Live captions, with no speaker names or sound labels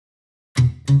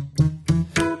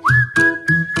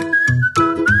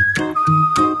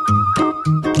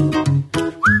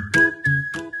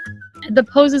The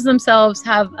poses themselves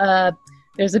have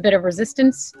there's a bit of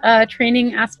resistance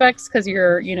training aspects, because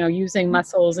you're using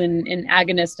muscles in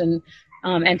agonist and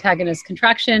antagonist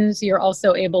contractions. You're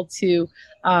also able to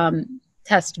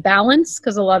test balance,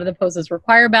 because a lot of the poses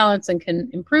require balance and can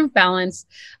improve balance.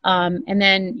 And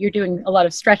then you're doing a lot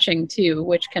of stretching too,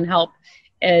 which can help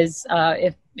as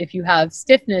if you have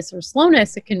stiffness or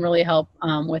slowness, it can really help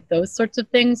with those sorts of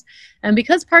things. And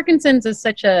because Parkinson's is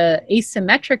such a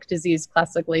asymmetric disease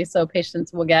classically, so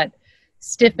patients will get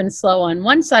stiff and slow on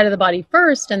one side of the body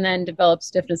first and then develop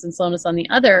stiffness and slowness on the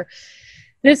other.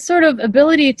 This sort of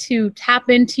ability to tap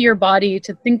into your body,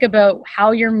 to think about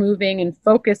how you're moving and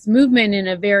focus movement in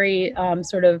a very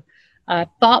sort of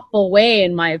thoughtful way,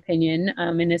 in my opinion,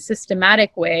 in a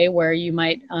systematic way, where you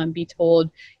might be told,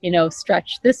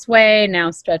 stretch this way, now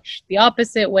stretch the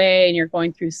opposite way, and you're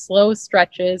going through slow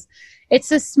stretches.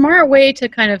 It's a smart way to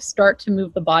kind of start to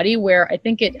move the body, where I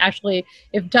think it actually,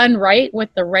 if done right with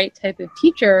the right type of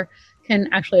teacher, can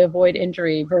actually avoid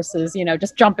injury versus,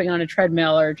 just jumping on a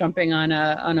treadmill or jumping on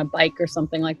a bike or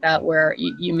something like that, where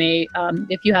you may,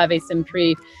 if you have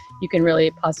asymmetry, you can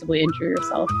really possibly injure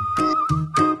yourself.